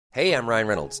Hey, I'm Ryan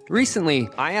Reynolds. Recently,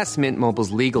 I asked Mint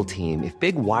Mobile's legal team if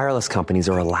big wireless companies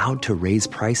are allowed to raise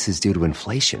prices due to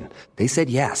inflation. They said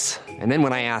yes. And then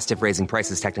when I asked if raising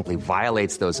prices technically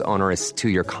violates those onerous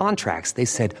two-year contracts, they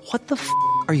said, "What the f***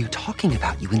 are you talking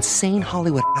about, you insane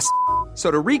Hollywood ass?"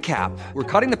 So to recap, we're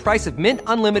cutting the price of Mint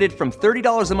Unlimited from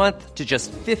 $30 a month to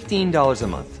just $15 a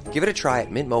month. Give it a try at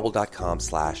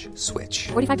mintmobile.com/switch.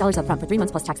 $45 up front for 3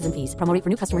 months plus taxes and fees. Promo rate for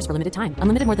new customers for limited time.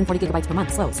 Unlimited more than 40 gigabytes per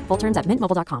month. Slows full terms at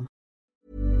mintmobile.com.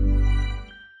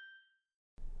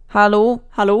 Hallå?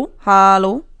 Hallå?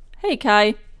 Hallå? Hej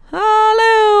Kai.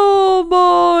 Hallå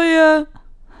boy!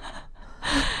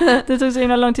 Det tog så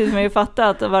himla lång tid för mig att fatta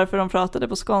att varför de pratade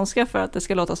på skånska, för att det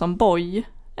ska låta som boy.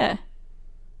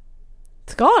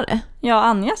 Ska det? Ja,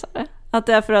 Anja sa det. Att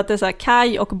det är för att det är så här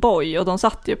Kai och boy, och de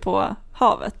satt ju på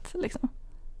havet liksom.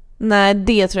 Nej,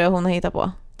 det tror jag hon har hittat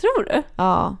på. Tror du?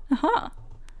 Ja. Jaha.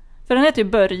 För den heter ju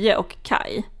Börje och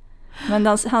Kai. Men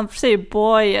han säger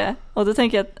boy, och då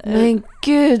tänker jag att... Men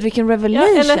gud, vilken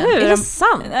revelation. Ja, eller hur? Är det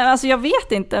sant? Alltså jag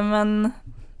vet inte, men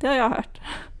det har jag hört.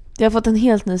 Jag har fått en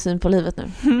helt ny syn på livet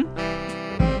nu.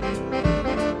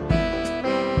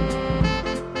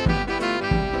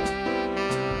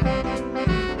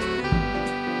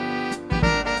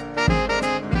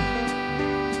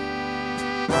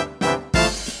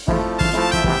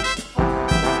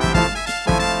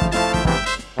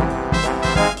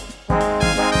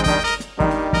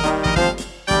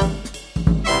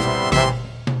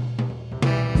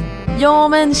 Ja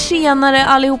men tjenare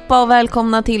allihopa och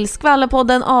välkomna till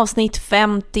Skvallerpodden avsnitt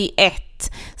 51.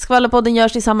 Skvallerpodden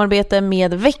görs i samarbete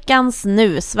med Veckans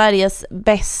Nu, Sveriges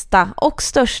bästa och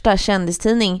största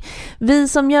kändistidning. Vi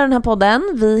som gör den här podden,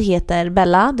 vi heter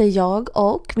Bella, det är jag,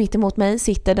 och mitt emot mig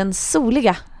sitter den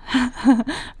soliga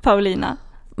Paulina.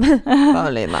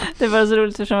 Paulina. Det var så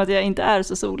roligt eftersom att jag inte är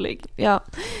så solig. Ja,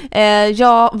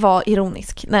 jag var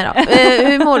ironisk. Nej då.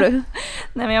 Hur mår du?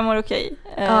 Nej, men jag mår okej.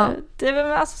 Ja. Det är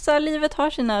väl, alltså, så här, livet har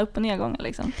sina upp- och nedgångar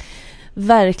liksom.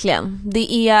 Verkligen.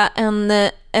 Det är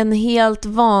en helt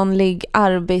vanlig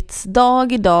arbetsdag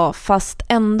idag, fast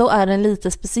ändå är den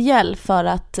lite speciell för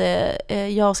att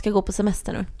jag ska gå på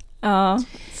semester nu. Ja,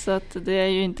 så att det är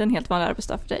ju inte en helt vanlig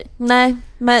arbetsdag för dig. Nej,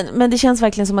 men det känns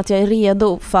verkligen som att jag är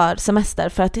redo för semester,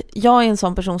 för att jag är en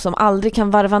sån person som aldrig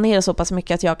kan varva ner så pass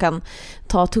mycket att jag kan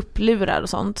ta tupplurar och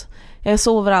sånt. Jag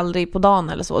sover aldrig på dagen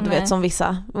eller så, du vet, som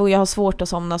vissa, och jag har svårt att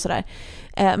somna och sådär.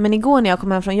 Men igår när jag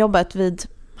kom hem från jobbet vid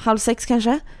 5:30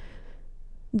 kanske,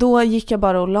 då gick jag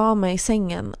bara och la mig i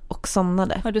sängen och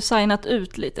somnade. Har du signat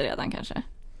ut lite redan kanske?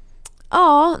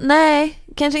 Ja, nej,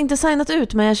 kanske inte signat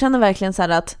ut, men jag känner verkligen så här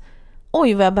att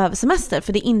oj vad jag behöver semester,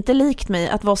 för det är inte likt mig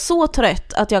att vara så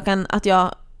trött att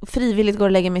jag frivilligt går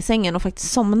och lägger mig i sängen och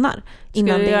faktiskt somnar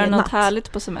innan det är natt. Ska du göra något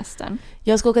härligt på semestern?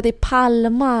 Jag ska åka till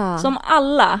Palma. Som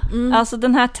alla. Alltså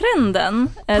den här trenden.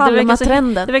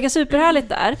 Palma-trenden. Det verkar superhärligt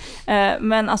där.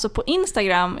 Men alltså på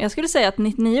Instagram, jag skulle säga att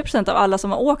 99% av alla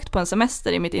som har åkt på en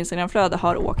semester i mitt Instagramflöde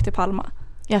har åkt till Palma.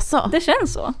 Jaså? Det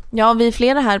känns så. Ja, vi är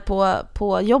flera här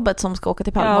på jobbet som ska åka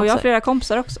till Palma också. Ja, och jag har flera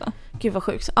kompisar också. Gud vad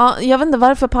sjukt. Ja, jag vet inte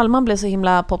varför Palma blev så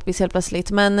himla poppis helt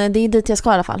plötsligt, men det är dit jag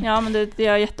ska i alla fall. Ja, men det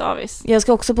är jätteavis. Jag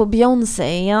ska också på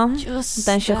Beyoncé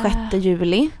den 26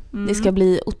 juli. Det ska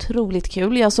bli otroligt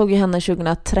kul. Jag såg ju henne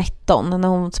 2013 när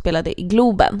hon spelade i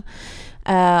Globen.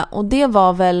 Och det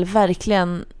var väl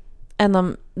verkligen en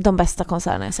av de bästa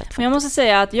konserterna jag sett. Men jag måste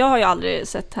säga att jag har ju aldrig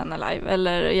sett henne live,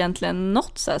 eller egentligen någon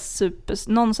så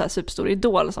här superstor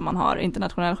idol som man har,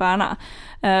 internationell stjärna.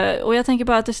 Och jag tänker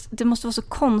bara att det måste vara så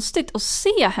konstigt att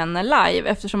se henne live,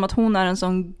 eftersom att hon är en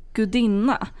sån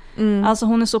gudinna. Alltså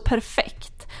hon är så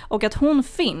perfekt. Och att hon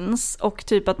finns och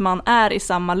typ att man är i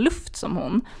samma luft som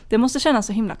hon, det måste kännas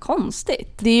så himla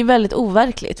konstigt. Det är ju väldigt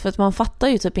overkligt, för att man fattar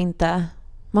ju typ inte...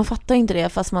 Man fattar inte det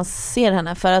fast man ser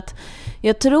henne, för att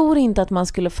jag tror inte att man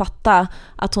skulle fatta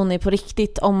att hon är på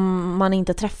riktigt om man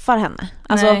inte träffar henne.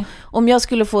 Alltså om jag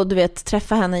skulle få, du vet,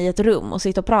 träffa henne i ett rum och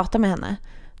sitta och prata med henne,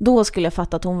 då skulle jag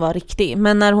fatta att hon var riktig.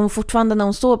 Men när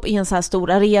hon står i en så här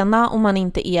stor arena och man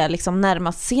inte är liksom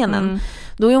närmast scenen,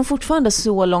 då är hon fortfarande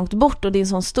så långt bort, och det är en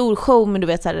sån stor show med, du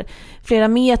vet, så här, flera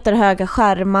meter höga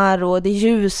skärmar och det är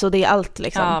ljus och det är allt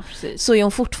liksom. Ja, precis. Så är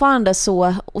hon fortfarande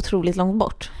så otroligt långt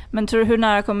bort. Men tror du, hur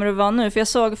nära kommer du vara nu? För jag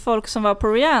såg folk som var på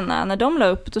Rihanna, när de la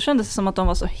upp, då kändes det som att de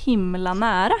var så himla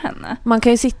nära henne. Man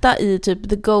kan ju sitta i typ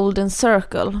the golden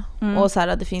circle, och så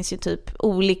här, det finns ju typ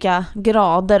olika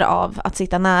grader av att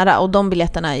sitta nära, och de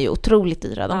biljetterna är ju otroligt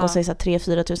dyra. De kostar ju så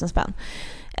 3-4 tusen spänn.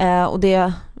 Och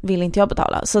det vill inte jag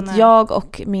betala. Så att jag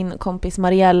och min kompis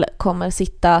Marielle kommer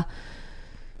sitta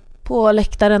på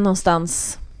läktaren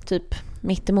någonstans, typ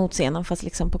mitt emot scenen, fast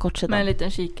liksom på kortsidan. Med en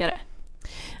liten kikare.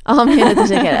 Ja, men lite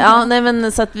kikare. Ja, nej,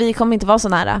 men så att vi kommer inte vara så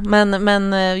nära.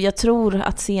 Men jag tror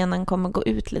att scenen kommer gå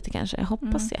ut lite kanske. Jag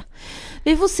hoppas det.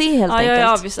 Vi får se helt enkelt. Ja, jag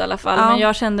är avvis i alla fall. Ja. Men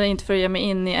jag kände inte för att ge mig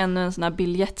in i ännu en sån här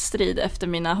biljettstrid efter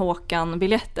mina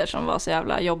Håkan-biljetter som var så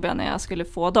jävla jobbiga när jag skulle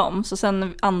få dem. Så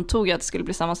sen antog jag att det skulle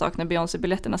bli samma sak när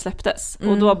Beyoncé-biljetterna släpptes.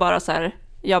 Och då bara så här...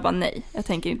 Jag bara nej, jag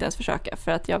tänker inte ens försöka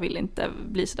för att jag vill inte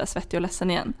bli så där svettig och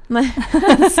ledsen igen. Nej,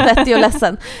 svettig och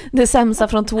ledsen. Det sämsta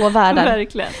från 2 världar.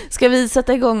 Verkligen. Ska vi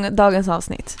sätta igång dagens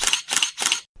avsnitt?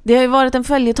 Det har ju varit en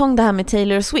följetong det här med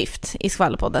Taylor Swift i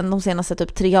Skvallerpodden de senaste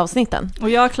typ 3 avsnitten. Och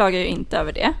jag klagar ju inte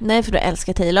över det. Nej, för du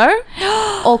älskar Taylor.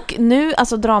 Och nu,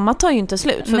 alltså dramat tar ju inte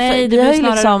slut. Nej, det blir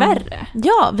snarare värre.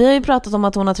 Ja, vi har ju pratat om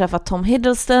att hon har träffat Tom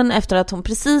Hiddleston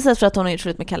precis efter att hon har gjort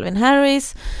slut med Calvin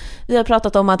Harris. Vi har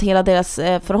pratat om att hela deras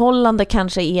förhållande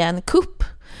kanske är en kupp.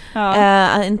 Ja.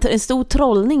 En stor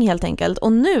trollning helt enkelt.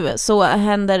 Och nu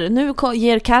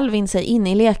ger Calvin sig in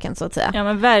i leken så att säga. Ja,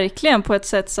 men verkligen på ett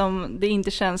sätt som det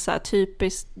inte känns så här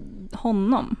typiskt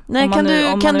honom. Nej,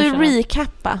 kan du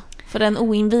recappa för den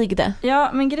oinvigde? Ja,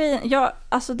 men grejen,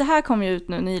 alltså det här kom ju ut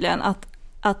nu nyligen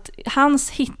att hans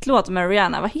hitlåt med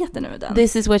Rihanna, vad heter nu den?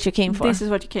 This is what you came for. This is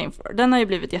what you came for. Den har ju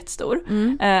blivit jättestor.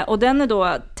 Och den är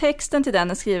då, texten till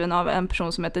den är skriven av en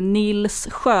person som heter Nils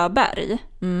Sjöberg.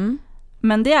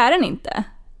 Men det är den inte.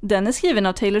 Den är skriven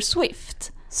av Taylor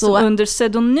Swift. Som under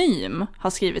pseudonym har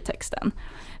skrivit texten.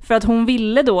 För att hon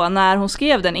ville då, när hon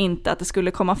skrev den, inte att det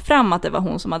skulle komma fram att det var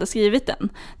hon som hade skrivit den.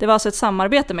 Det var alltså ett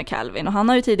samarbete med Calvin. Och han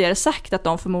har ju tidigare sagt att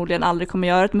de förmodligen aldrig kommer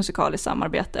göra ett musikaliskt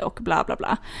samarbete och bla bla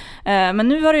bla. Men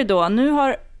nu var det ju då,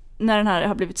 när den här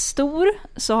har blivit stor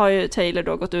så har ju Taylor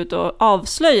då gått ut och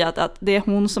avslöjat att det är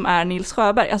hon som är Nils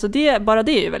Sjöberg. Alltså bara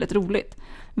det är ju väldigt roligt.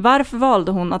 Varför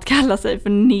valde hon att kalla sig för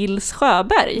Nils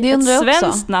Sjöberg? Det undrar jag också. Ett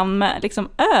svenskt namn med liksom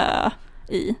ö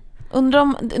i. Undrar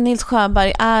om Nils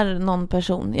Sjöberg är någon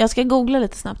person. Jag ska googla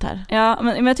lite snabbt här. Ja,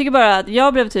 men jag tycker bara att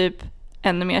jag blev typ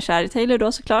ännu mer kär i Taylor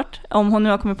då såklart. Om hon nu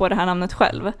har kommit på det här namnet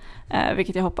själv.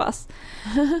 Vilket jag hoppas.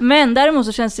 Men däremot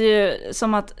så känns det ju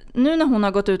som att nu när hon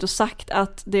har gått ut och sagt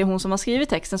att det är hon som har skrivit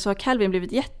texten så har Calvin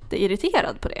blivit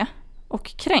jätteirriterad på det.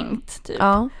 Och kränkt typ.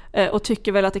 Ja. Och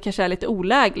tycker väl att det kanske är lite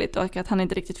olägligt och att han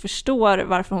inte riktigt förstår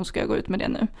varför hon ska gå ut med det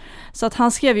nu. Så att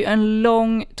han skrev ju en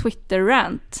lång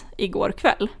Twitter-rant igår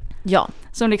kväll. Ja.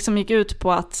 Som liksom gick ut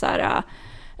på att så här,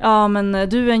 ja men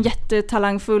du är en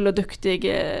jättetalangfull och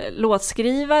duktig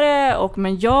låtskrivare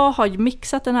men jag har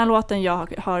mixat den här låten, jag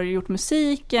har gjort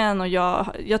musiken och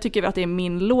jag tycker att det är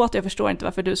min låt. Jag förstår inte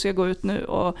varför du ska gå ut nu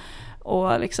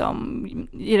och liksom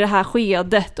i det här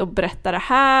skedet och berätta det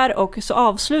här, och så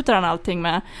avslutar han allting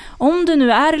med: om du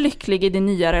nu är lycklig i din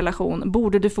nya relation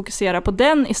borde du fokusera på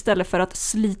den istället för att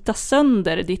slita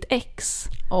sönder ditt ex.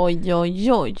 Oj,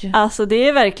 oj, oj. Alltså det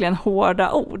är verkligen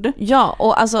hårda ord. Ja,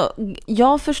 och alltså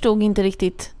jag förstod inte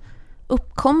riktigt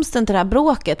uppkomsten till det här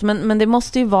bråket, men det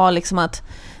måste ju vara liksom att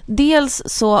dels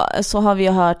så har vi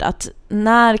ju hört att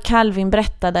när Calvin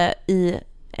berättade i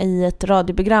ett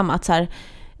radioprogram att så här,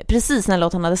 precis när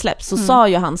låten hade släppts så sa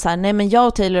ju han så här: nej men jag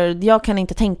och Taylor, jag kan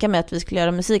inte tänka mig att vi skulle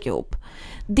göra musik ihop.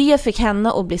 Det fick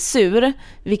henne att bli sur,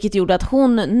 vilket gjorde att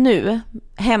hon nu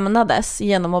hämnades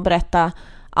genom att berätta: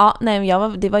 ja, nej,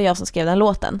 det var jag som skrev den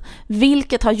låten.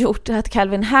 Vilket har gjort att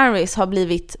Calvin Harris har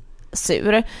blivit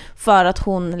sur för att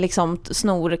hon liksom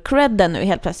snor credden nu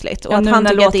helt plötsligt. Och att han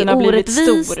tycker att det är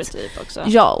orättvist. Stor, typ, också.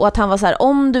 Ja, och att han var så här: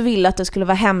 om du ville att det skulle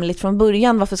vara hemligt från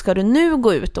början, varför ska du nu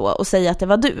gå ut då och säga att det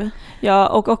var du? Ja,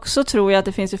 och också tror jag att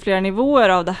det finns ju flera nivåer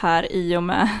av det här i och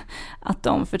med att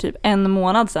de för typ 1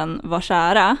 månad sedan var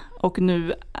kära och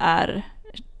nu är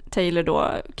Taylor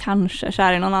då kanske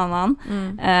kär i någon annan.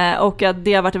 Och att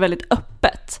det har varit väldigt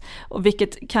öppet. Och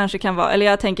vilket kanske kan vara, eller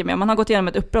jag tänker mig, om man har gått igenom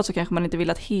ett uppbrott så kanske man inte vill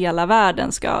att hela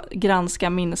världen ska granska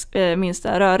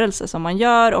minsta rörelse som man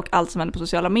gör och allt som händer på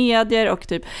sociala medier, och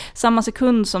typ samma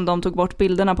sekund som de tog bort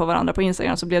bilderna på varandra på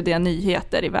Instagram så blev det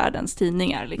nyheter i världens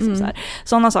tidningar liksom så här.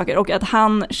 Sådana saker. Och att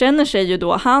han känner sig ju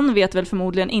då, han vet väl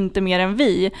förmodligen inte mer än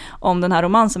vi om den här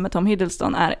romansen med Tom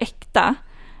Hiddleston är äkta.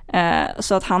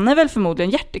 Så att han är väl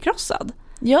förmodligen hjärtekrossad.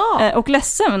 Ja. Och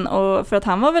ledsen, och för att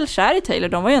han var väl kär i Taylor.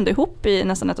 De var ju ändå ihop i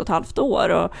nästan 1,5 år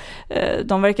och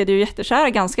de verkade ju jättekära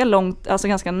ganska långt, alltså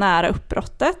ganska nära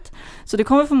uppbrottet. Så det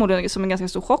kommer förmodligen som en ganska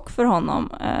stor chock för honom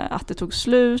att det tog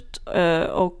slut,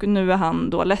 och nu är han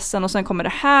då ledsen, och sen kommer det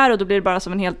här och då blir det bara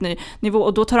som en helt ny nivå,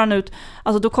 och då tar han ut,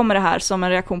 alltså då kommer det här som en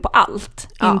reaktion på allt.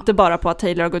 Ja. Inte bara på att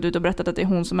Taylor har gått ut och berättat att det är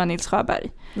hon som är Nils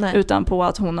Sjöberg. Nej. Utan på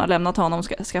att hon har lämnat honom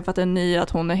och skaffat en ny, att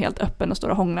hon är helt öppen och står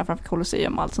och hånglar framför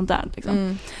Colosseum och allt sånt där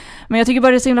liksom. Men jag tycker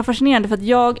bara det är så himla fascinerande för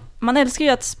att man älskar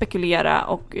ju att spekulera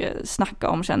och snacka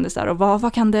om kändisar och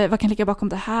vad kan ligga bakom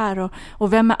det här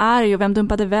och vem är arg och vem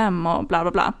dumpade vem och bla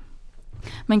bla bla.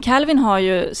 Men Calvin har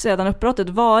ju sedan uppbrottet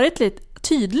varit lite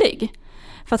tydlig.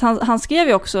 För att han skrev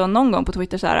ju också någon gång på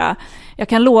Twitter så här: jag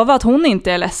kan lova att hon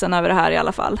inte är ledsen över det här i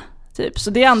alla fall. Typ. Så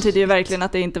det antyder ju verkligen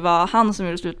att det inte var han som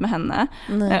gjorde slut med henne.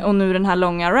 Och nu den här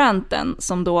långa ranten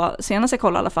som då senast jag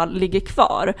kollade i alla fall ligger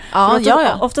kvar.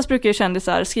 Oftast brukar ju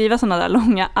kändisar skriva sådana där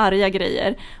långa arga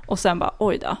grejer och sen bara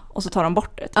oj då, och så tar de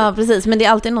bort det. Typ. Ja precis, men det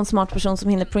är alltid någon smart person som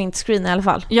hinner printscreen i alla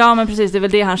fall. Ja men precis, det är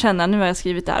väl det han känner, nu har jag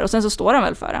skrivit det här och sen så står han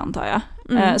väl för det antar jag.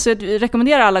 Så jag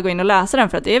rekommenderar alla att gå in och läsa den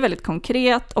för att det är väldigt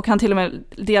konkret och han till och med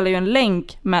delar ju en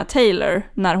länk med Taylor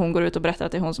när hon går ut och berättar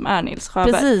att det är hon som är Nils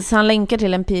Sjöberg. Precis, han länkar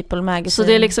till en People Magazine. Så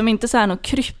det är liksom inte så här något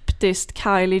kryptiskt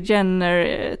Kylie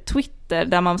Jenner Twitter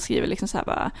där man skriver liksom så här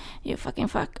bara you fucking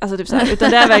fuck, alltså typ så här, utan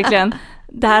det är verkligen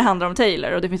det här handlar om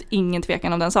Taylor och det finns ingen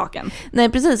tvekan om den saken. Nej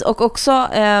precis, och också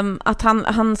att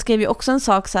han skrev ju också en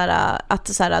sak så här, att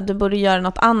så här, du borde göra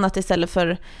något annat istället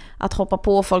för att hoppa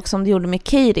på folk som du gjorde med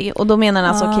Katy. Och då menar han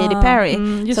alltså Katy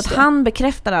Perry. Så att han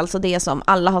bekräftar alltså det som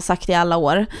alla har sagt i alla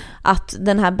år. Att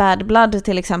den här Bad Blood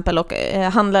till exempel och,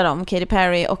 handlar om Katy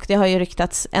Perry. Och det har ju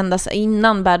ryktats ända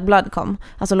innan Bad Blood kom,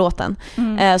 alltså låten.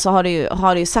 Så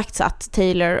har det ju sagts att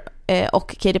Taylor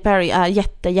och Katy Perry är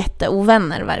jätte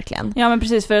ovänner verkligen. Ja men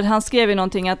precis, för att han skrev ju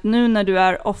någonting att nu när du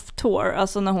är off tour,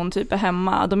 alltså när hon typ är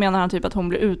hemma, då menar han typ att hon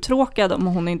blir uttråkad om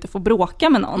hon inte får bråka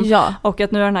med någon. Ja. Och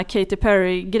att nu har den här Katy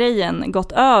Perry-grejen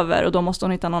gått över och då måste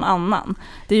hon hitta någon annan.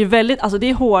 Det är ju väldigt, alltså det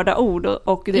är hårda ord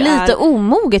och det är lite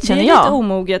omoget känner jag. Det är lite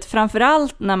omoget,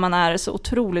 framförallt när man är så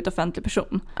otroligt offentlig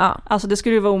person. Ja. Alltså det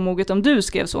skulle ju vara omoget om du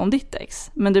skrev så om ditt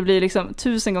ex, men det blir liksom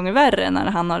 1000 gånger värre när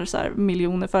han har så här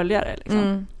miljoner följare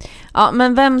liksom. Ja,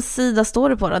 men vems sida står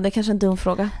du på då? Det är kanske en dum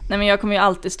fråga. Nej, men jag kommer ju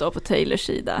alltid stå på Taylors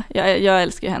sida. Jag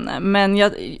älskar henne. Men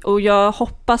jag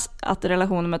hoppas att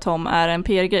relationen med Tom är en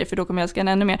PR-grej, för då kommer jag älska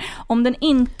henne ännu mer. Om den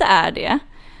inte är det,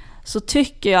 så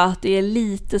tycker jag att det är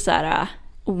lite så här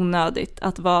onödigt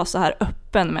att vara så här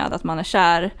öppen med att man är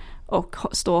kär och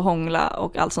stå och hångla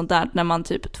och allt sånt där när man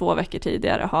typ 2 veckor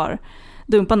tidigare har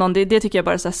dumpa någon. Det tycker jag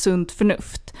bara är så här sunt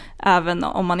förnuft. Även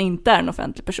om man inte är en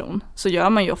offentlig person så gör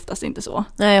man ju oftast inte så.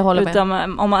 Nej, jag håller med. Utan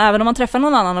även om man träffar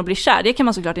någon annan och blir kär, det kan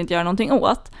man såklart inte göra någonting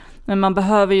åt. Men man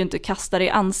behöver ju inte kasta det i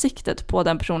ansiktet på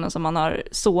den personen som man har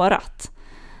sårat.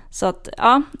 Så att,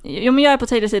 ja, men jag är på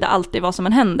Taylors sida alltid vad som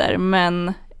än händer.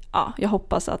 Men ja, jag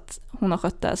hoppas att hon har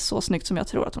skött det så snyggt som jag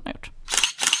tror att hon har gjort.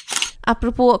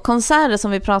 Apropå konserter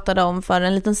som vi pratade om för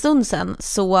en liten stund sedan,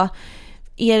 så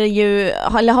är det ju,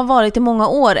 eller har varit i många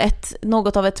år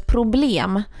något av ett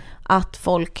problem att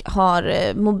folk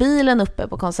har mobilen uppe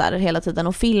på konserter hela tiden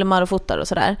och filmar och fotar och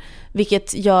sådär,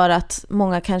 vilket gör att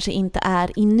många kanske inte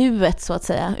är i nuet så att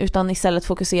säga, utan istället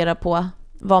fokuserar på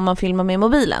vad man filmar med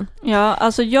mobilen. Ja,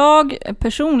 alltså jag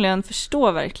personligen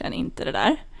förstår verkligen inte det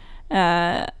där.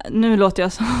 Nu låter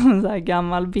jag som en så här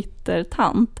gammal bitter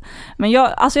tant, men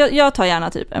jag tar gärna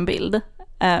typ en bild,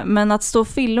 men att stå och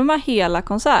filma hela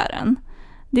konserten,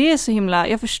 det är så himla,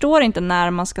 jag förstår inte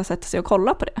när man ska sätta sig och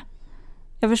kolla på det.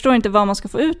 Jag förstår inte vad man ska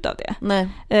få ut av det.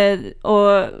 Nej.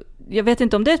 Och jag vet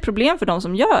inte om det är ett problem för de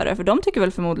som gör det, för de tycker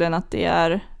väl förmodligen att det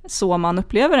är så man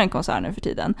upplever en konsert nu för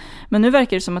tiden. Men nu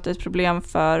verkar det som att det är ett problem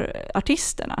för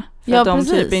artisterna. För att de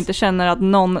typ inte känner att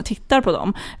någon tittar på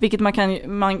dem. Vilket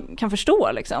man kan förstå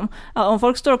liksom. Om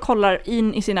folk står och kollar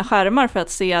in i sina skärmar för att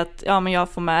se att ja, men jag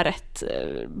får med rätt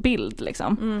bild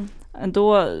liksom.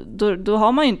 Då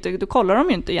har man ju inte, då kollar de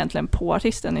ju inte egentligen på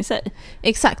artisten i sig.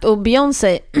 Exakt, och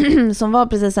Beyoncé som var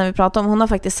precis som vi pratade om, hon har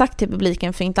faktiskt sagt till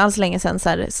publiken för inte alls länge sedan så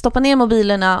här, stoppa ner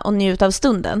mobilerna och njut av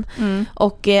stunden.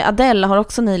 Och Adele har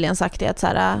också nyligen sagt det att så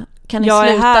här, kan ni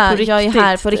sluta? Jag är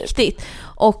här på riktigt.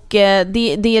 Och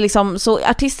det är liksom så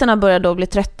artisterna börjar då bli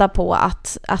trötta på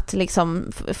att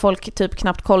liksom folk typ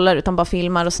knappt kollar utan bara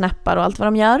filmar och snappar och allt vad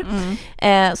de gör.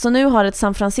 Så nu har ett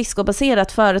San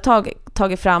Francisco-baserat företag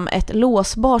tagit fram ett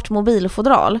låsbart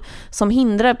mobilfodral som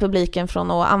hindrar publiken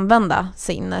från att använda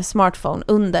sin smartphone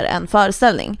under en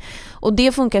föreställning. Och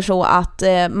det funkar så att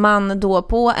man då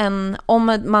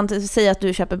om man säger att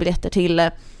du köper biljetter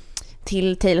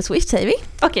till Taylor Swift, säger vi.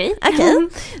 Okej.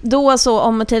 Då så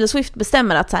om Taylor Swift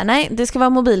bestämmer att så här, nej, det ska vara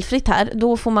mobilfritt här,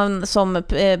 då får man som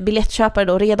biljettköpare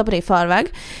då reda på det i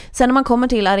förväg. Sen när man kommer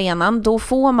till arenan, då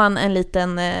får man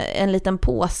en liten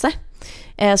påse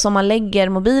som man lägger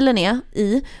mobilen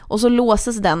i och så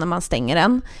låses den när man stänger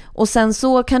den. Och sen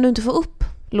så kan du inte få upp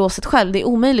låset själv. Det är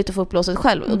omöjligt att få upp låset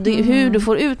själv. Och det, hur du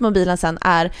får ut mobilen sen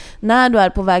är när du är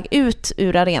på väg ut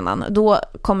ur arenan. Då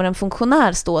kommer en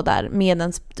funktionär stå där med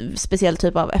en speciell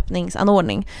typ av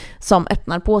öppningsanordning som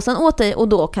öppnar påsen åt dig, och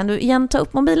då kan du igen ta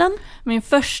upp mobilen. Min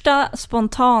första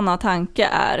spontana tanke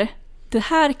är, det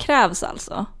här krävs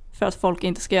alltså för att folk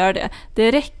inte ska göra det.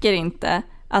 Det räcker inte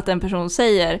att en person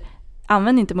säger,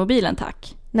 använd inte mobilen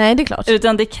tack. Nej, det är klart.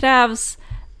 Utan det krävs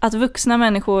att vuxna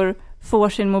människor får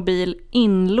sin mobil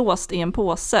inlåst i en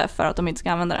påse för att de inte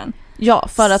ska använda den. Ja,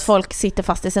 för att folk sitter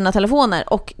fast i sina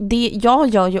telefoner. Och jag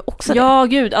gör ju också det. Ja,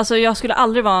 gud. Alltså jag skulle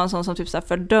aldrig vara en sån som typ så här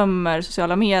fördömer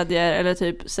sociala medier eller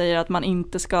typ säger att man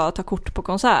inte ska ta kort på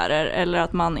konserter eller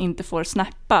att man inte får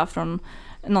snappa från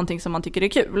någonting som man tycker är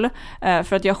kul.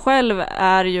 För att jag själv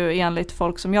är ju enligt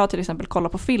folk som jag till exempel kollar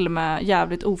på film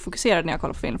jävligt ofokuserad när jag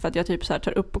kollar på film, för att jag typ så här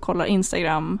tar upp och kollar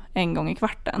Instagram en gång i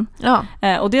kvarten. Ja.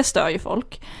 Och det stör ju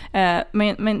folk.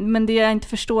 Men det jag inte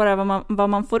förstår är vad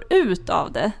man får ut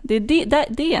av det. Det är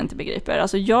det jag inte begriper.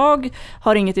 Alltså jag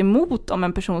har inget emot om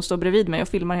en person står bredvid mig och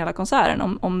filmar hela konserten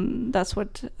om that's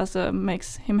what alltså,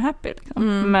 makes him happy.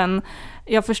 Liksom. Men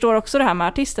jag förstår också det här med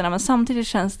artisterna, men samtidigt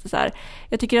känns det så här,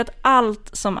 jag tycker att allt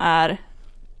som är,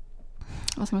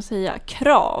 vad ska man säga,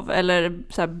 krav eller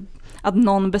så här, att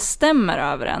någon bestämmer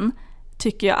över en,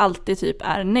 tycker jag alltid typ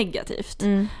är negativt.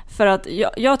 För att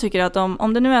jag tycker att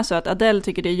om det nu är så att Adele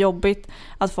tycker det är jobbigt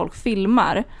att folk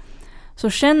filmar, så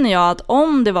känner jag att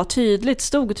om det var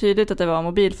stod tydligt att det var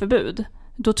mobilförbud,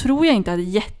 då tror jag inte att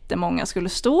jättemånga skulle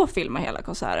stå och filma hela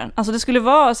konserten. Alltså det skulle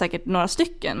vara säkert några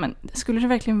stycken, men skulle det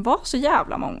verkligen vara så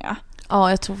jävla många? Ja,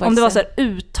 jag tror faktiskt om det var så här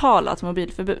uttalat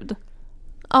mobilförbud.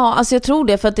 Ja, alltså jag tror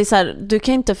det, för att det är så här, du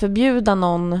kan inte förbjuda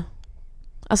någon.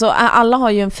 Alltså alla har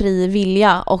ju en fri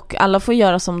vilja och alla får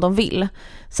göra som de vill.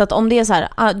 Så att om det är så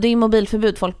här, det är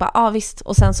mobilförbud, folk bara, visst,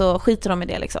 och sen så skiter de i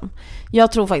det liksom.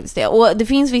 Jag tror faktiskt det. Och det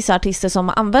finns vissa artister som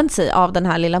har använt sig av den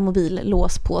här lilla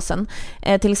mobillåspåsen.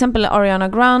 Till exempel Ariana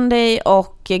Grande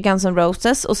och Guns N'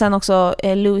 Roses, och sen också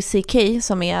Louis CK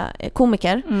som är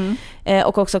komiker.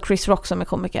 Och också Chris Rock som är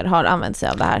komiker har använt sig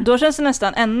av det här. Då känns det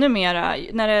nästan ännu mera,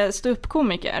 när det är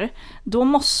ståuppkomiker, då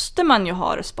måste man ju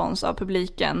ha respons av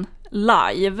publiken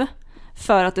live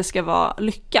för att det ska vara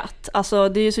lyckat. Alltså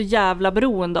det är ju så jävla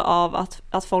beroende av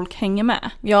att folk hänger med.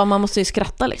 Ja, man måste ju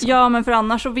skratta liksom. Ja, men för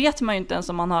annars så vet man ju inte ens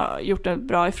om man har gjort det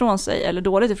bra ifrån sig eller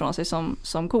dåligt ifrån sig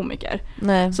som komiker.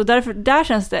 Nej. Så därför, där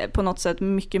känns det på något sätt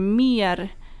mycket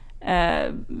mer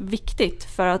viktigt,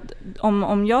 för att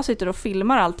om jag sitter och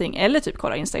filmar allting eller typ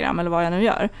kollar Instagram eller vad jag nu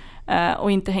gör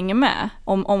och inte hänger med,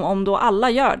 om då alla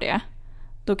gör det,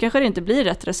 då kanske det inte blir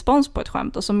rätt respons på ett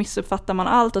skämt, och så missuppfattar man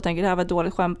allt och tänker det här var ett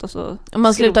dåligt skämt, och så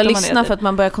man slutar lyssna det, typ. För att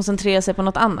man börjar koncentrera sig på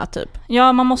något annat typ.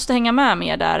 Ja, man måste hänga med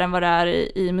mer där än vad det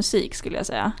är i musik, skulle jag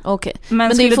säga. Okej.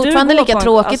 Men det är fortfarande lika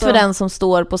tråkigt för den som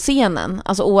står på scenen.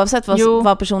 Alltså oavsett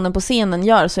vad personen på scenen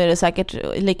gör, så är det säkert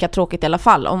lika tråkigt i alla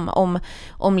fall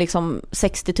om liksom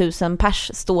 60 000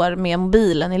 pers står med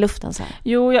mobilen i luften så här.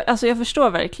 Jo, jag förstår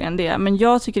verkligen det, men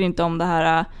jag tycker inte om det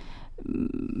här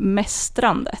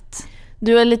mästrandet.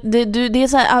 Det är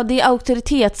så här, det är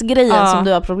auktoritetsgrejen som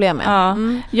du har problem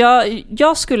med. Ja.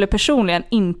 Jag skulle personligen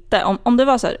inte, om det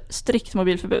var så här strikt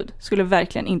mobilförbud, skulle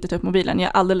verkligen inte ta upp mobilen. Jag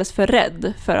är alldeles för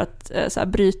rädd för att så här,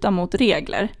 bryta mot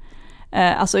regler.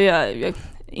 Alltså jag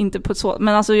inte på så,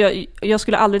 men alltså jag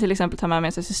skulle aldrig till exempel ta med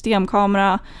mig en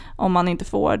systemkamera om man inte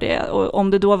får det, och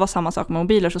om det då var samma sak med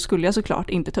mobiler så skulle jag såklart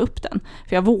inte ta upp den,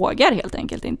 för jag vågar helt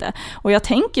enkelt inte. Och jag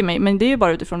tänker mig, men det är ju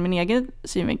bara utifrån min egen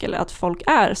synvinkel, att folk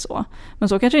är så, men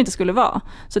så kanske det inte skulle vara.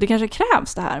 Så det kanske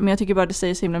krävs det här, men jag tycker bara det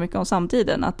säger så himla mycket om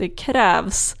samtiden, att det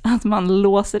krävs att man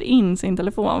låser in sin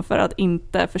telefon för att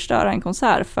inte förstöra en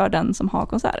konsert för den som har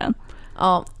konserten.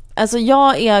 Ja, alltså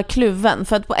jag är kluven,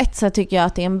 för att på ett sätt tycker jag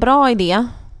att det är en bra idé,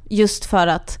 just för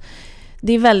att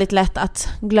det är väldigt lätt att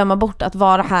glömma bort att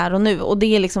vara här och nu, och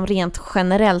det är liksom rent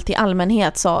generellt i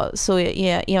allmänhet så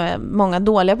är många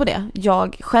dåliga på det.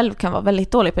 Jag själv kan vara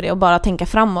väldigt dålig på det och bara tänka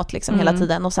framåt liksom hela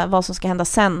tiden, och så här, vad som ska hända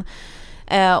sen.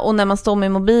 Och när man står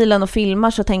med mobilen och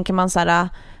filmar så tänker man så här,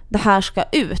 det här ska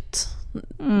ut.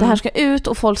 Det här ska ut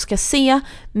och folk ska se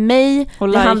mig,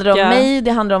 det handlar om mig,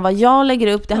 det handlar om vad jag lägger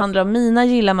upp, det handlar om mina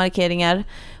gilla-markeringar,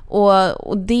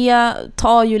 och det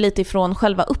tar ju lite ifrån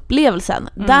själva upplevelsen.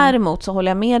 Däremot så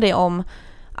håller jag med dig om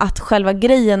att själva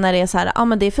grejen när det är så här,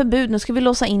 men det är förbud, nu ska vi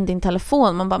låsa in din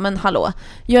telefon, man bara, men hallå,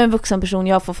 jag är en vuxen person,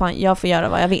 jag får göra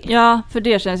vad jag vill. Ja, för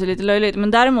det känns ju lite löjligt.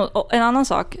 Men däremot, en annan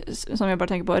sak som jag bara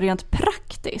tänker på rent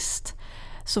praktiskt,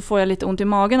 så får jag lite ont i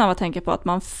magen av att tänka på att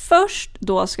man först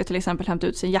då ska till exempel hämta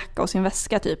ut sin jacka och sin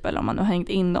väska typ, eller om man nu har hängt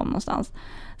in dem någonstans.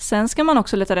 Sen ska man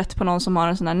också leta rätt på någon som har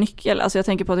en sån här nyckel. Alltså jag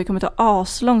tänker på att det kommer ta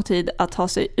aslång tid att ta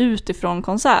sig ut ifrån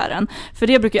konserten. För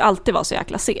det brukar ju alltid vara så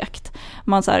jäkla segt.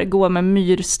 Man så här går med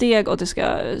myrsteg och det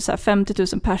ska så här 50 000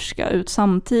 pers ska ut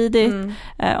samtidigt.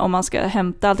 Och man ska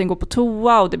hämta allting, gå på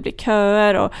toa och det blir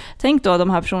köer. Och tänk då de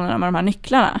här personerna med de här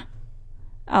nycklarna.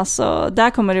 Alltså, där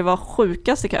kommer det vara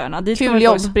sjukaste köerna. Dit kommer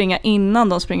folk springa innan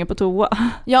de springer på toa.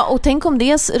 Ja, och tänk om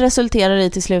det resulterar i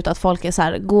till slut att folk är så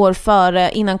här, går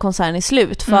före innan konserten är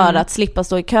slut för att slippa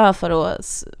stå i kö för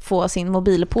att få sin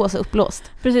mobilpåse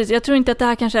upplåst. Precis, jag tror inte att det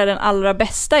här kanske är den allra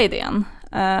bästa idén.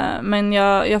 Men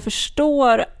jag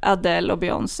förstår Adele och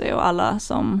Beyoncé och alla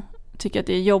som tycker att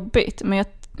det är jobbigt. Men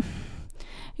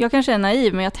jag kanske är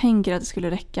naiv, men jag tänker att det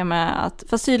skulle räcka med att...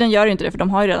 Fast tydligen gör det inte det, för de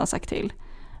har ju redan sagt till.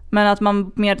 Men att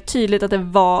man mer tydligt att det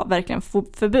var verkligen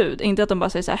förbud. Inte att de bara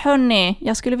säger så här: hörni,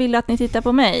 jag skulle vilja att ni tittar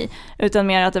på mig. Utan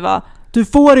mer att det var: du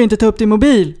får inte ta upp din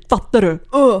mobil, fattar du?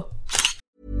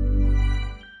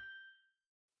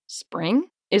 Spring?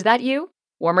 Is that you?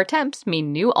 Warmer temps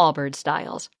mean new Allbirds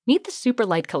styles. Meet the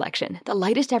Super Light Collection, the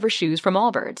lightest ever shoes from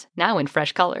Allbirds, now in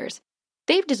fresh colors.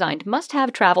 They've designed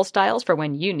must-have travel styles for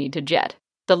when you need to jet.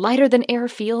 The lighter-than-air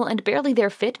feel and barely-there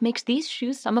fit makes these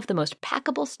shoes some of the most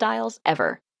packable styles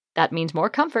ever. That means more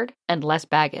comfort and less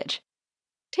baggage.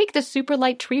 Take the Super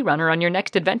Light Tree Runner on your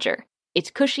next adventure.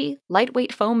 Its cushy,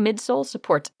 lightweight foam midsole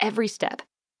supports every step,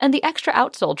 and the extra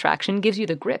outsole traction gives you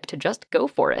the grip to just go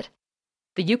for it.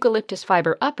 The eucalyptus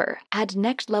fiber upper adds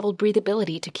next-level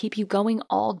breathability to keep you going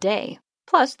all day.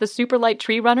 Plus, the Super Light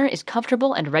Tree Runner is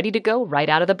comfortable and ready to go right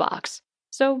out of the box.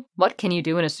 So, what can you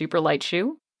do in a super light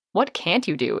shoe? What can't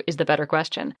you do is the better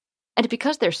question. And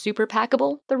because they're super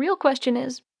packable, the real question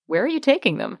is, where are you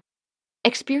taking them?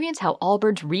 Experience how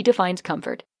Allbirds redefines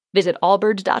comfort. Visit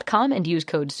allbirds.com and use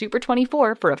code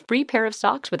SUPER24 for a free pair of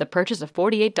socks with a purchase of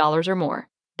 $48 or more.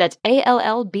 That's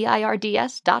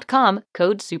ALLBIRDS.com,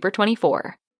 code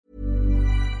SUPER24.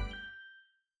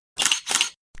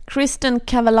 Kristen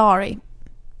Cavallari.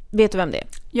 Vet du vem det är?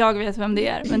 Jag vet vem det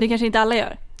är, men det kanske inte alla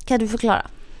gör. Kan du förklara?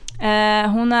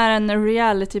 Hon är en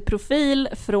reality-profil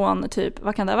från typ,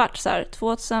 vad kan det ha varit? Så här,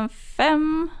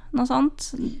 2005, något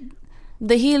sånt.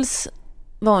 The Hills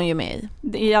var hon ju med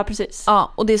i. Ja, precis.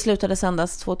 Ja, och det slutade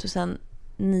sändas 2009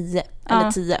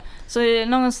 eller 10. Så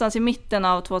någonstans i mitten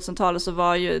av 2000-talet så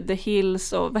var ju The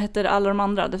Hills och vad heter alla de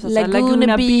andra? Det var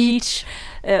Laguna Beach.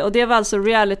 Och det var alltså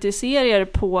reality-serier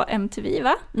på MTV,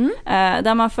 va?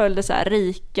 Där man följde så här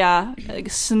rika,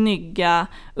 snygga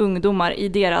ungdomar i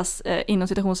deras inom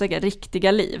citationstecken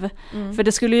riktiga liv. För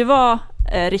det skulle ju vara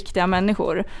riktiga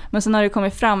människor. Men sen har det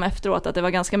kommit fram efteråt att det var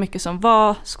ganska mycket som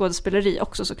var skådespeleri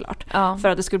också, såklart. För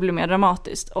att det skulle bli mer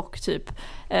dramatiskt och typ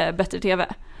bättre tv.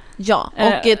 Ja,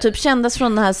 och typ kändas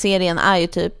från den här serien är ju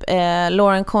typ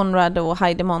Lauren Conrad och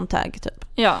Heidi Montag typ.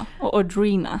 Ja, och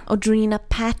Audrina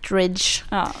Patridge.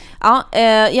 Ja,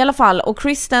 i alla fall. Och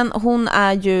Kristen, hon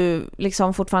är ju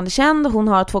liksom fortfarande känd. Hon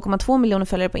har 2,2 miljoner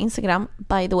följare på Instagram,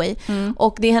 by the way.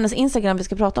 Och det är hennes Instagram vi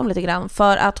ska prata om lite grann.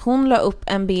 För att hon la upp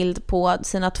en bild på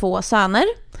sina 2 söner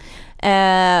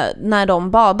när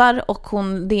de badar. Och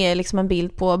det är liksom en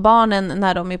bild på barnen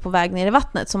när de är på väg ner i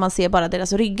vattnet. Så man ser bara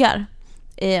deras ryggar.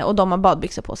 Och de har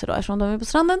badbyxor på sig då eftersom de är på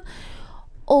stranden.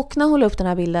 Och när hon la upp den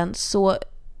här bilden så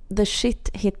the shit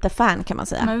hit the fan, kan man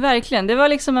säga. Men verkligen, det var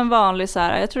liksom en vanlig så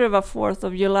här, jag tror det var 4th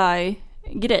of July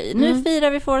grej. Nu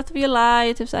firar vi 4th of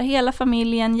July, typ så här, hela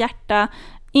familjen, hjärta,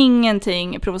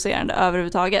 ingenting provocerande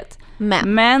överhuvudtaget.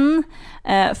 Men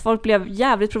folk blev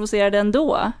jävligt provocerade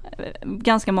ändå,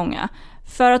 ganska många,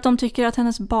 för att de tycker att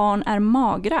hennes barn är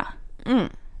magra.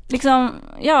 Liksom,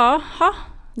 jaha,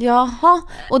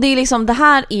 och det är liksom, det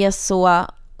här är så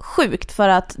sjukt för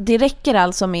att det räcker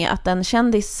alltså med att en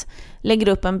kändis lägger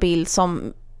upp en bild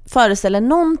som föreställer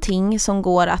någonting som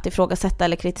går att ifrågasätta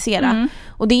eller kritisera.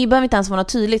 Och det behöver inte ens vara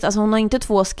något tydligt. Alltså hon har inte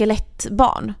 2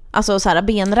 skelettbarn, alltså så här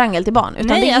benrangel till barn,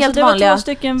 utan det är helt det vanliga, var 2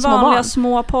 stycken vanliga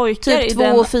små pojkar, typ 2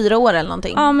 och 4 år eller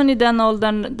någonting. Ja, men i den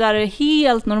åldern där det är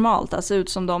helt normalt att se ut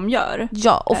som de gör.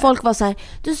 Ja, och folk var så här: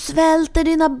 du svälter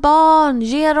dina barn,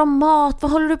 ge dem mat,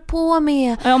 vad håller du på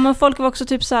med? Ja, men folk var också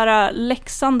typ så här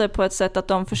läxande på ett sätt att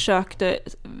de försökte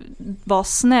vara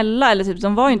snälla, eller typ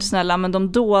de var ju inte snälla, men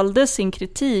de dolde sin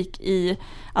kritik i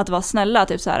att vara snälla,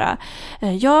 typ så här: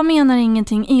 jag menar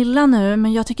ingenting illa nu,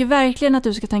 men jag tycker verkligen att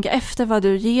du ska tänka efter vad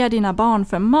du ger dina barn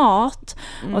för mat,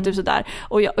 och typ så där.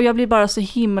 Och jag blir bara så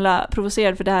himla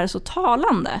provocerad, för det här är så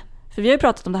talande. För vi har ju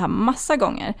pratat om det här massa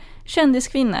gånger.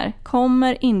 Kändiskvinnor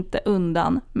kommer inte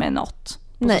undan med något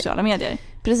på sociala medier.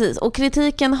 Precis, och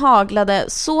kritiken haglade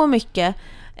så mycket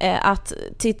att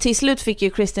till slut fick ju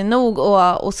Kristin nog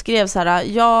och skrev så här: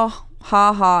 ja,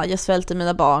 haha, jag svälter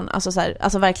mina barn. Alltså, så här,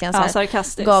 alltså verkligen så här,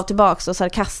 sarkastiskt. Gav tillbaks och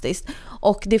sarkastiskt.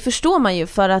 Och det förstår man ju,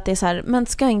 för att det är så här, men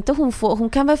ska inte hon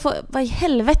kan väl få, vad i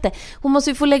helvete, hon måste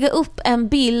ju få lägga upp en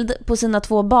bild på sina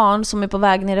 2 barn som är på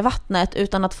väg ner i vattnet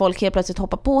utan att folk helt plötsligt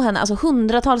hoppar på henne. Alltså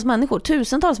hundratals människor,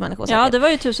 tusentals människor säkert. Ja, det var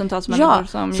ju tusentals människor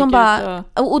som gick bara, ut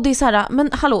och det är så här, men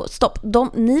hallå, stopp,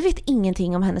 ni vet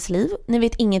ingenting om hennes liv, ni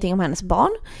vet ingenting om hennes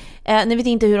barn, ni vet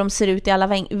inte hur de ser ut i alla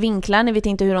vinklar, ni vet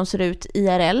inte hur de ser ut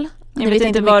IRL. Jag vet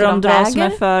inte vad de dras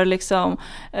med för liksom,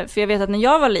 för jag vet att när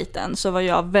jag var liten så var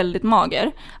jag väldigt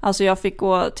mager. Alltså jag fick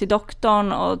gå till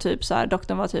doktorn och typ så här,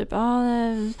 doktorn var typ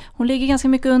hon ligger ganska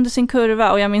mycket under sin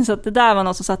kurva, och jag minns att det där var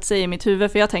något som satt sig i mitt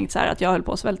huvud, för jag tänkte så här att jag höll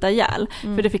på att svälta ihjäl,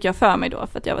 för det fick jag för mig då,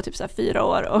 för att jag var typ så här 4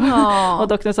 år och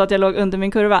doktorn sa att jag låg under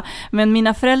min kurva. Men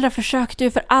mina föräldrar försökte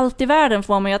ju för allt i världen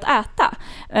få mig att äta,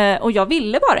 och jag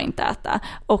ville bara inte äta,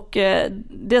 och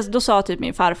då sa typ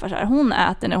min farfar så här: hon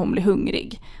äter när hon blir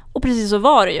hungrig. Och precis så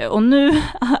var det ju. Och nu,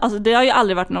 alltså det har ju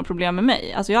aldrig varit något problem med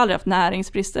mig. Alltså jag har aldrig haft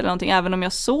näringsbrist eller någonting, även om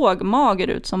jag såg mager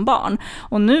ut som barn.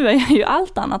 Och nu är jag ju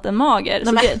allt annat än mager.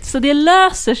 Så det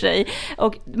löser sig.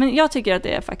 Men jag tycker att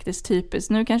det är faktiskt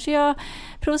typiskt. Nu kanske jag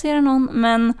provocerar någon,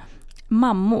 men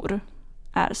mammor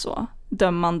är så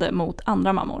dömande mot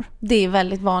andra mammor. Det är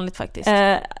väldigt vanligt faktiskt.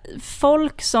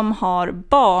 Folk som har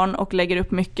barn och lägger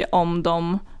upp mycket om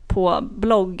dem på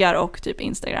bloggar och typ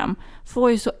Instagram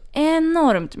får ju så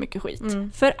enormt mycket skit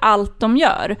för allt de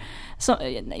gör. Så,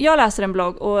 jag läser en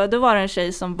blogg och då var det en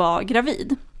tjej som var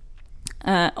gravid.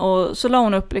 Och så la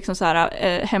hon upp liksom så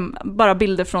här, bara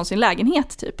bilder från sin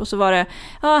lägenhet typ. Och så var det,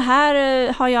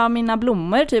 här har jag mina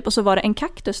blommor typ. Och så var det en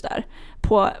kaktus där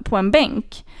på en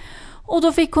bänk. Och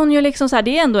då fick hon ju liksom så här,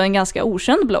 det är ändå en ganska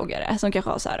okänd bloggare som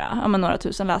kanske har så här, några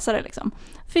tusen läsare liksom.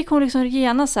 Fick hon liksom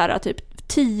gena så här typ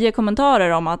 10 kommentarer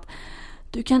om att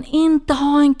du kan inte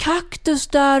ha en kaktus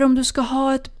där om du ska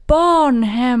ha ett barn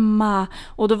hemma.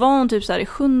 Och då var hon typ så här i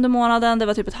 7:e månaden, det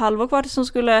var typ ett halvår kvar tills hon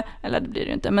skulle, eller det blir det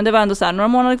ju inte, men det var ändå så här några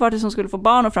månader kvar tills hon skulle få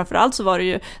barn, och framförallt så var det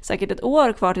ju säkert ett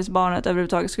år kvar tills barnet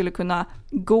överhuvudtaget skulle kunna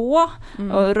gå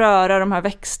och röra de här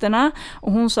växterna.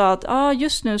 Och hon sa att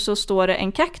just nu så står det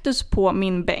en kaktus på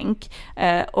min bänk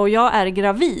och jag är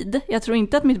gravid. Jag tror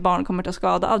inte att mitt barn kommer ta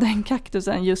skada av den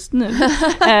kaktusen just nu.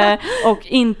 Och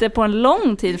inte på en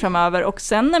lång tid framöver. Och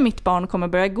sen när mitt barn kommer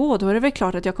börja gå, då är det väl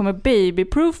klart att jag kommer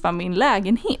babyproofa min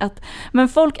lägenhet. Men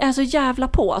folk är så jävla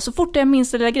på. Så fort det är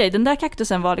minsta lilla grej. Den där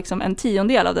kaktusen var liksom en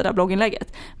 10:e av det där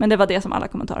blogginlägget. Men det var det som alla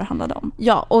kommentarer handlade om.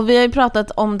 Ja, och vi har ju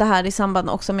pratat om det här i samband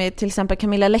också med till exempel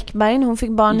Camilla Läckberg. Hon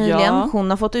fick barn nyligen. Ja. Hon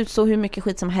har fått utstå hur mycket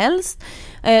skit som helst.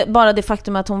 Bara det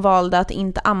faktum att hon valde att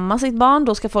inte amma sitt barn.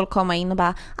 Då ska folk komma in och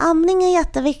bara, amning är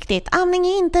jätteviktigt. Amning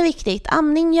är inte viktigt.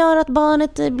 Amning gör att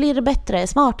barnet blir bättre,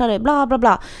 smartare, bla bla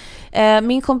bla.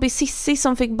 Min kompis Sissi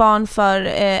som fick barn för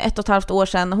 1,5 år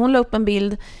sedan, hon la upp en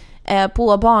bild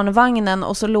på barnvagnen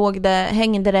och så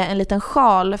hängde det en liten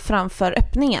sjal framför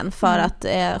öppningen för att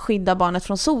skydda barnet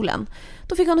från solen.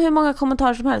 Då fick hon hur många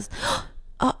kommentarer som helst.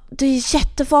 Det är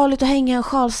jättefarligt att hänga en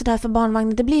sjal så där för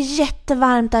barnvagnen. Det blir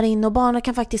jättevarmt där inne och barnen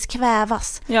kan faktiskt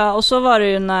kvävas. Ja, och så var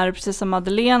det ju när prinsessan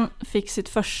Madeleine fick sitt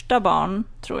första barn,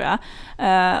 tror jag.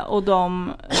 Och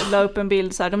de la upp en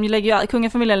bild så här.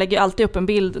 Kungafamiljen lägger ju alltid upp en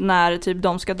bild när typ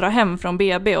de ska dra hem från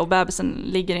BB och bebisen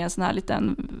ligger i en sån här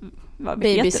liten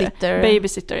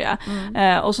babysitter,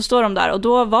 ja. Och så står de där och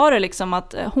då var det liksom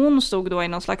att hon stod då i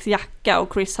någon slags jacka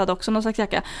och Chris hade också någon slags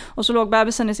jacka och så låg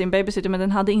bebisen i sin babysitter, men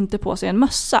den hade inte på sig en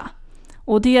mössa.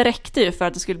 Och det räckte ju för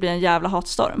att det skulle bli en jävla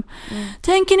hatstorm.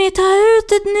 Tänker ni ta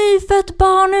ut ett nyfött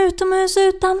barn utomhus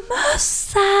utan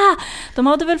mössa? De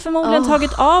hade väl förmodligen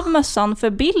tagit av mössan för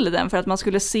bilden för att man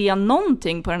skulle se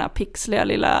någonting på den här pixliga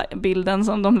lilla bilden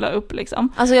som de la upp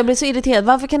liksom. Alltså jag blir så irriterad.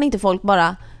 Varför kan inte folk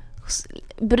bara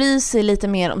bry sig lite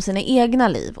mer om sina egna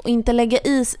liv och inte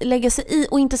lägga sig i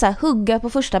och inte så här hugga på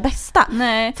första bästa?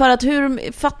 Nej. För att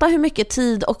fatta hur mycket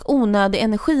tid och onödig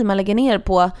energi man lägger ner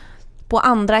på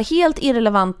andra helt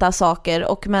irrelevanta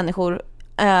saker och människor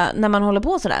när man håller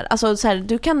på sådär. Alltså så här,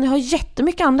 du kan ha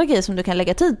jättemycket andra grejer som du kan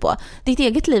lägga tid på. Ditt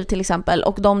eget liv till exempel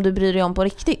och de du bryr dig om på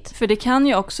riktigt. För det kan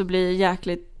ju också bli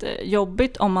jäkligt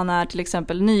jobbigt om man är till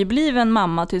exempel nybliven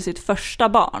mamma till sitt första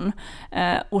barn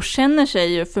och känner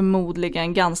sig ju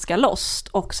förmodligen ganska lost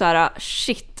och så här,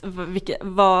 shit,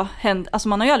 vad hände? Alltså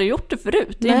man har ju aldrig gjort det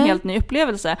förut. Det är en helt ny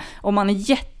upplevelse och man är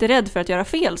jätterädd för att göra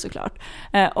fel såklart.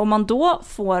 Om man då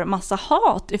får massa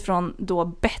hat ifrån då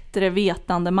bättre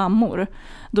vetande mammor,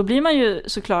 då blir man ju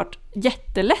såklart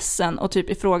jätteledsen och typ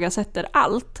ifrågasätter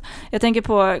allt. Jag tänker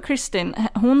på Kristin,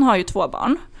 hon har ju 2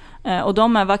 barn. Och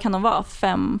de är, vad kan de vara?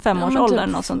 Femårsåldern,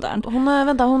 typ, något sånt där. Hon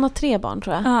har 3 barn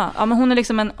tror jag. Ja, men hon är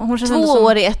liksom hon 2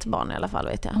 år i ett barn i alla fall,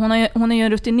 vet jag. Hon är ju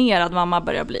en rutinerad mamma,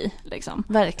 börjar bli liksom.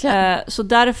 Verkligen. Så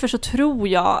därför så tror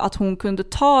jag att hon kunde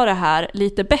ta det här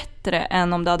lite bättre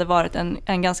än om det hade varit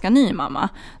en ganska ny mamma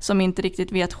som inte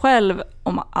riktigt vet själv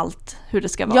om allt, hur det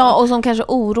ska vara. Ja, och som kanske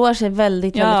oroar sig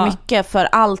väldigt mycket för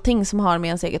allting som har med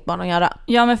ens eget barn att göra.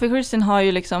 Ja, men för Kristin har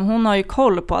ju liksom, hon har ju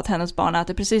koll på att hennes barn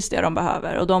äter precis det de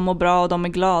behöver och de mår bra och de är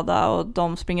glada och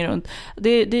de springer runt. Det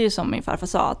är ju som min farfar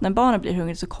sa, att när barnet blir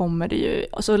hungrigt så kommer det ju,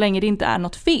 så länge det inte är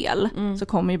något fel så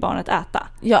kommer ju barnet äta.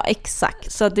 Ja,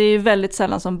 exakt. Så det är ju väldigt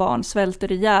sällan som barn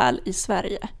svälter ihjäl i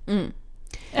Sverige.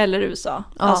 Eller USA.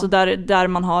 Ja. Alltså där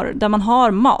man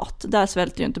har mat, där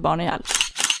svälter ju inte barn ihjäl.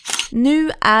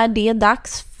 Nu är det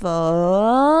dags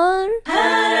för...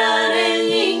 Här är en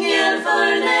jingel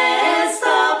för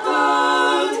nästa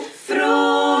punkt.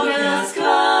 Fråga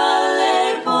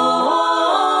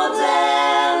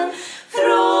skvallerpodden.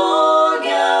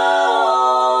 Fråga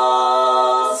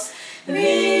oss.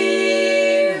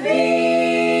 Vi vet.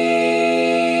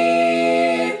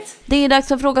 Det är dags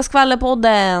för Fråga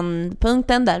skvallerpodden.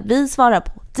 Punkten där vi svarar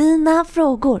på dina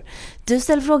frågor. Du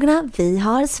ställer frågorna, vi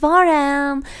har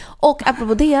svaren. Och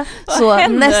apropå det, så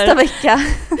nästa vecka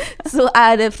så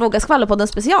är det Fråga skvallerpodden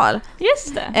special.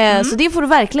 Just det. Så det får du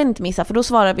verkligen inte missa, för då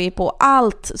svarar vi på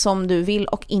allt som du vill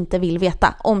och inte vill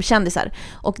veta om kändisar.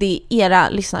 Och det är era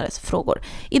lyssnares frågor.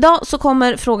 Idag så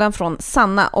kommer frågan från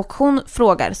Sanna och hon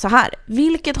frågar så här: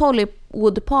 vilket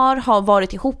Hollywoodpar har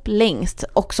varit ihop längst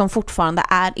och som fortfarande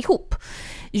är ihop?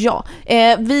 Ja,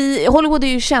 Hollywood är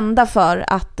ju kända för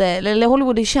att, eller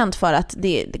Hollywood är känt för att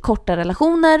det är korta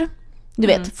relationer. Du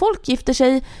vet, folk gifter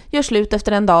sig, gör slut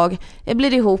efter en dag,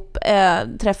 blir ihop,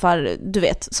 träffar, du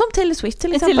vet, som Taylor Swift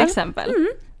till exempel.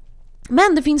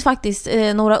 Men det finns faktiskt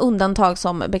några undantag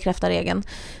som bekräftar regeln,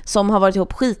 som har varit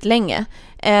ihop skitlänge.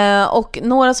 Och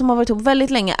några som har varit ihop väldigt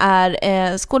länge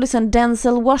är skådisen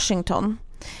Denzel Washington.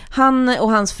 Han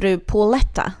och hans fru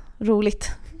Pauletta,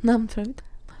 roligt namn förut.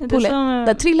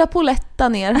 Där trillar Pauletta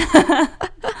ner.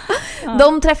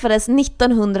 De träffades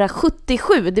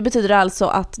 1977. Det betyder alltså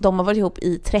att de har varit ihop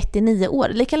i 39 år.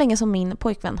 Lika länge som min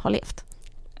pojkvän har levt.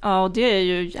 Ja, och det är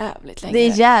ju jävligt länge. Det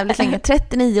är jävligt länge,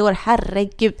 39 år,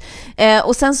 herregud.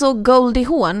 Och sen så Goldie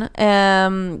Hawn,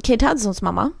 Kate Hudsons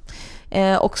mamma,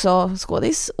 också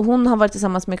skådis. Hon har varit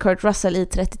tillsammans med Kurt Russell i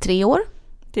 33 år.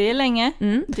 Det är länge.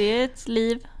 Det är ett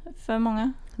liv för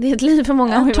många. Det är ett liv för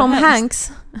många. Ja,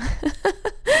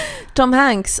 Tom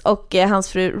Hanks och hans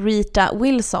fru Rita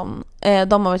Wilson,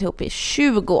 de har varit ihop i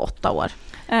 28 år.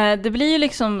 Det blir ju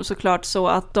liksom såklart så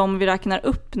att de vi räknar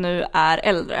upp nu är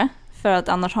äldre. För att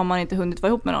annars har man inte hunnit vara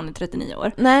ihop med någon i 39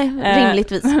 år. Nej,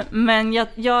 rimligtvis. Men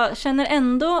jag känner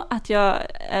ändå att jag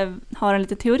har en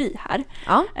liten teori här.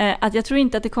 Ja. Att jag tror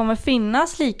inte att det kommer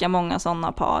finnas lika många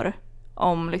sådana par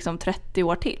om liksom 30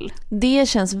 år till. Det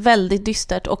känns väldigt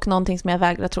dystert och någonting som jag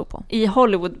vägrar tro på. I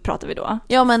Hollywood pratar vi då.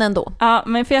 Ja, men ändå. Ja,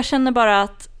 men för jag känner bara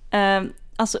att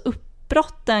alltså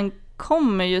uppbrotten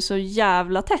kommer ju så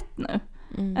jävla tätt nu.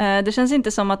 Det känns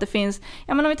inte som att det finns,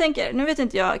 ja men om vi tänker, nu vet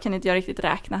inte jag, kan inte jag riktigt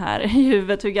räkna här i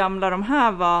huvudet hur gamla de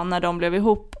här var när de blev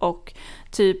ihop och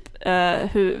typ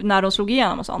när de slog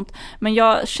igenom och sånt. Men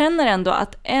jag känner ändå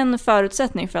att en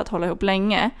förutsättning för att hålla ihop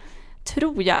länge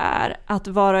tror jag är att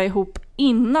vara ihop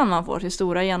innan man får till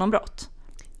stora genombrott.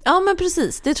 Ja, men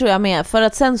precis, det tror jag med. För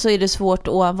att sen så är det svårt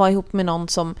att vara ihop med någon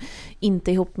som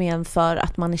inte är ihop med en för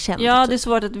att man är känd. Ja, det är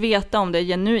svårt att veta om det är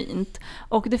genuint.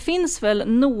 Och det finns väl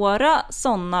några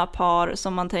sådana par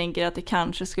som man tänker att det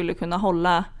kanske skulle kunna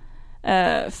hålla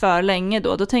för länge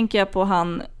då. Då tänker jag på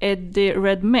han Eddie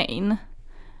Redmayne.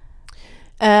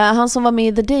 Han som var med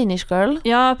i The Danish Girl.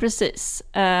 Ja, precis.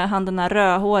 Han den här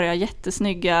rödhåriga,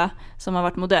 jättesnygga som har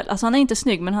varit modell. Alltså han är inte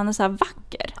snygg, men han är så här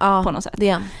vacker på något sätt.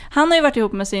 Det. Han har ju varit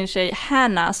ihop med sin tjej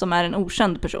Hannah som är en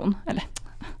okänd person. Eller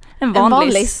en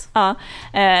vanlis. Ja.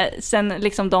 Sen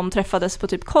liksom de träffades på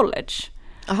typ college.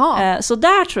 Så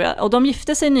där tror jag. Och de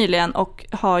gifte sig nyligen och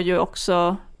har ju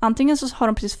också... Antingen så har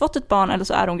de precis fått ett barn eller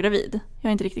så är hon gravid. Jag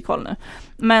har inte riktigt koll nu.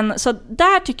 Men så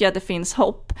där tycker jag att det finns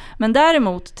hopp. Men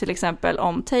däremot till exempel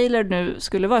om Taylor nu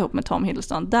skulle vara ihop med Tom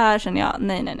Hiddleston. Där känner jag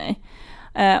nej.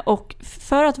 Och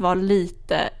för att vara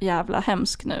lite jävla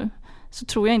hemsk nu så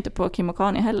tror jag inte på Kim och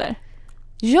Kanye heller.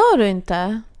 Gör du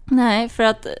inte? Nej, för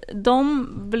att de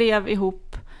blev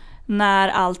ihop när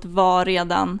allt var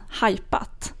redan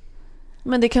hypat.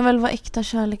 Men det kan väl vara äkta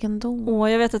kärlek ändå?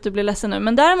 Jag vet att du blir ledsen nu.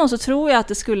 Men däremot så tror jag att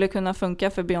det skulle kunna funka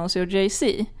för Beyoncé och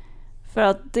Jay-Z. För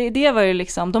att det var ju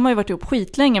liksom... De har ju varit ihop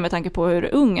skitlänge med tanke på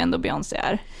hur ung ändå Beyoncé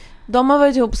är. De har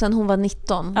varit ihop sedan hon var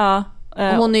 19. Ja,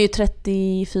 Hon är ju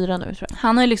 34 nu, tror jag.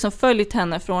 Han har ju liksom följt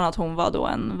henne från att hon var då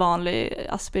en vanlig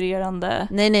aspirerande...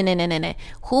 Nej.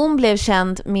 Hon blev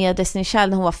känd med Destiny Child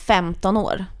när hon var 15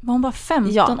 år. Var hon bara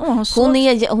 15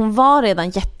 år? Hon var redan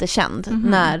jättekänd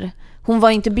när... Hon var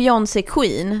inte Beyoncé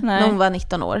Queen när hon var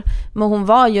 19 år. Men hon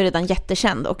var ju redan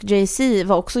jättekänd. Och Jay-Z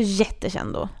var också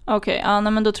jättekänd då. Okej,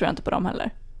 men då tror jag inte på dem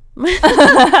heller.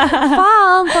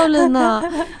 Fan,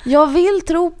 Paulina. Jag vill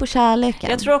tro på kärleken.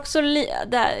 Jag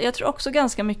tror också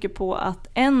ganska mycket på att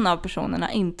en av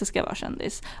personerna inte ska vara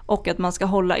kändis. Och att man ska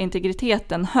hålla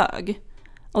integriteten hög.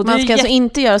 Och man ska alltså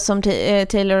inte göra som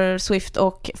Taylor Swift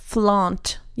och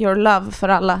flaunt your love för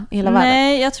alla i hela världen.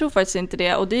 Nej, jag tror faktiskt inte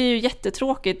det. Och det är ju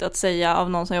jättetråkigt att säga av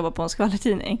någon som jobbar på en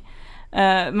skvallertidning.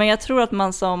 Men jag tror att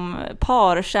man som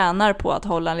par tjänar på att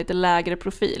hålla en lite lägre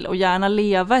profil och gärna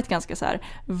leva ett ganska så här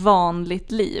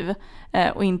vanligt liv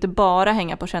och inte bara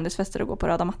hänga på kändisfester och gå på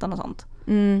röda mattan och sånt.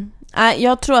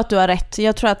 Jag tror att du har rätt.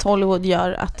 Jag tror att Hollywood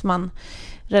gör att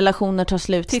relationer tar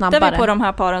slut snabbare. Tittar vi på de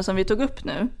här paren som vi tog upp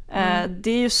nu,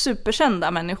 det är ju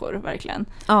superkända människor verkligen.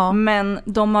 Ja. Men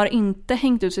de har inte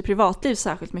hängt ut sitt privatliv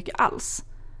särskilt mycket alls.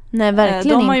 Nej,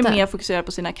 verkligen de har ju inte. mer fokuserat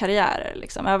på sina karriärer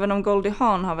liksom. Även om Goldie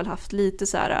Hawn har väl haft lite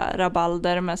så här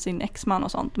rabalder med sin exman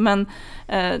och sånt. Men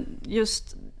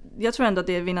jag tror ändå att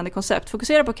det är ett vinnande koncept.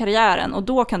 Fokusera på karriären och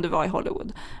då kan du vara i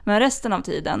Hollywood. Men resten av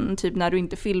tiden, typ när du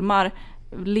inte filmar,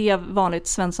 lev vanligt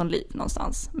Svensson-liv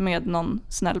någonstans med någon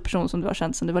snäll person som du har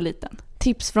känt sedan du var liten.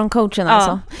 Tips från coachen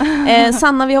alltså.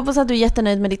 Sanna, vi hoppas att du är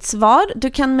jättenöjd med ditt svar.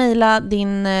 Du kan mejla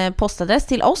din postadress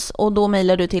till oss och då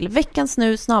mejlar du till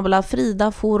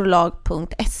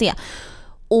veckansnu@fridaforlag.se.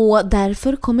 Och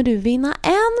därför kommer du vinna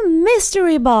en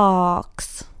mystery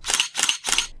box.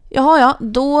 Jaha, ja,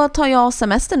 då tar jag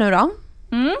semester nu då.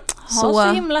 Så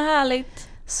himla härligt.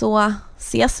 Så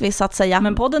ses vi så att säga.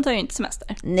 Men podden tar ju inte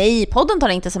semester. Nej, podden tar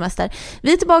inte semester.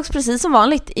 Vi är tillbaka precis som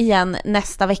vanligt igen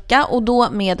nästa vecka och då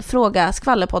med Fråga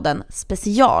Skvallerpodden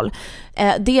special.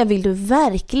 Det vill du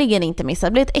verkligen inte missa.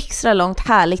 Det blir ett extra långt,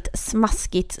 härligt,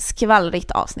 smaskigt,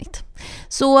 skvallrigt avsnitt.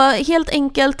 Så helt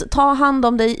enkelt, ta hand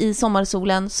om dig i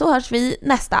sommarsolen så hörs vi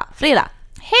nästa fredag.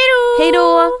 Hej då! Hej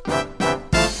då!